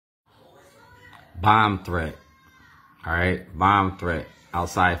Bomb threat. All right, bomb threat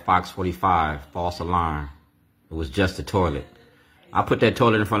outside Fox45, false alarm. It was just a toilet. I put that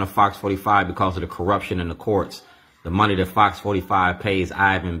toilet in front of Fox45 because of the corruption in the courts, the money that Fox45 pays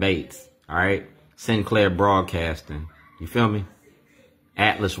Ivan Bates, all right? Sinclair Broadcasting, you feel me?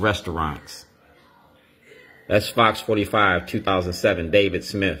 Atlas Restaurants. That's Fox45, 2007, David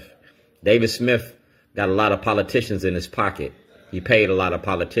Smith. David Smith got a lot of politicians in his pocket. He paid a lot of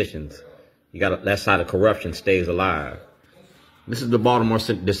politicians. That's how the corruption stays alive. This is the Baltimore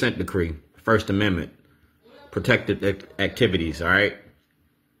Dissent Decree, First Amendment, protected activities, all right?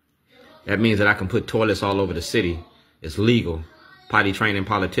 That means that I can put toilets all over the city. It's legal. Potty training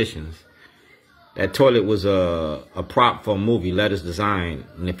politicians. That toilet was a prop for a movie, Letters Design.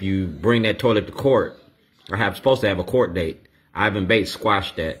 And if you bring that toilet to court, or supposed to have a court date, Ivan Bates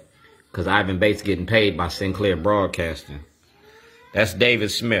squashed that because Ivan Bates getting paid by Sinclair Broadcasting. That's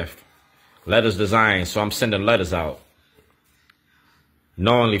David Smith. Letters Design, so I'm sending letters out.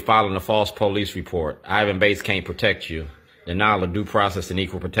 Knowingly filing a false police report. Ivan Bates can't protect you. Denial of due process and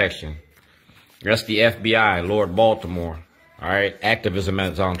equal protection. That's the FBI, Lord Baltimore. All right, activism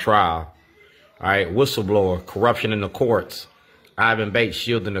is on trial. All right, whistleblower, corruption in the courts. Ivan Bates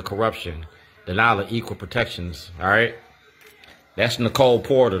shielding the corruption. Denial of equal protections. All right, that's Nicole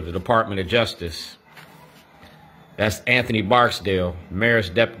Porter, the Department of Justice. That's Anthony Barksdale, Mayor's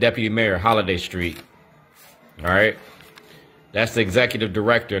Deputy Mayor, Holiday Street. All right. That's the Executive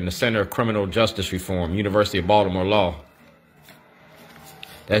Director in the Center of Criminal Justice Reform, University of Baltimore Law.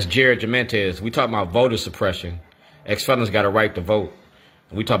 That's Jared Jimenez. We talk about voter suppression. Ex-felons got a right to vote.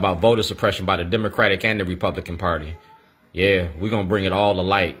 We talk about voter suppression by the Democratic and the Republican Party. Yeah, we're going to bring it all to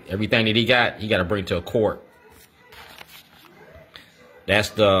light. Everything that he got to bring to a court. That's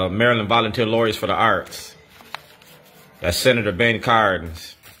the Maryland Volunteer Lawyers for the Arts. That's Senator Ben Cardin.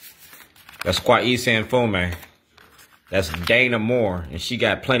 That's Kwesi Nkrumah. That's Dana Moore, and she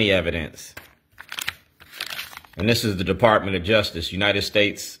got plenty of evidence. And this is the Department of Justice, United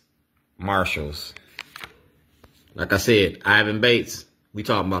States Marshals. Like I said, Ivan Bates, we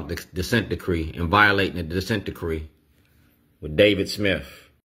talking about the dissent decree and violating the dissent decree with David Smith.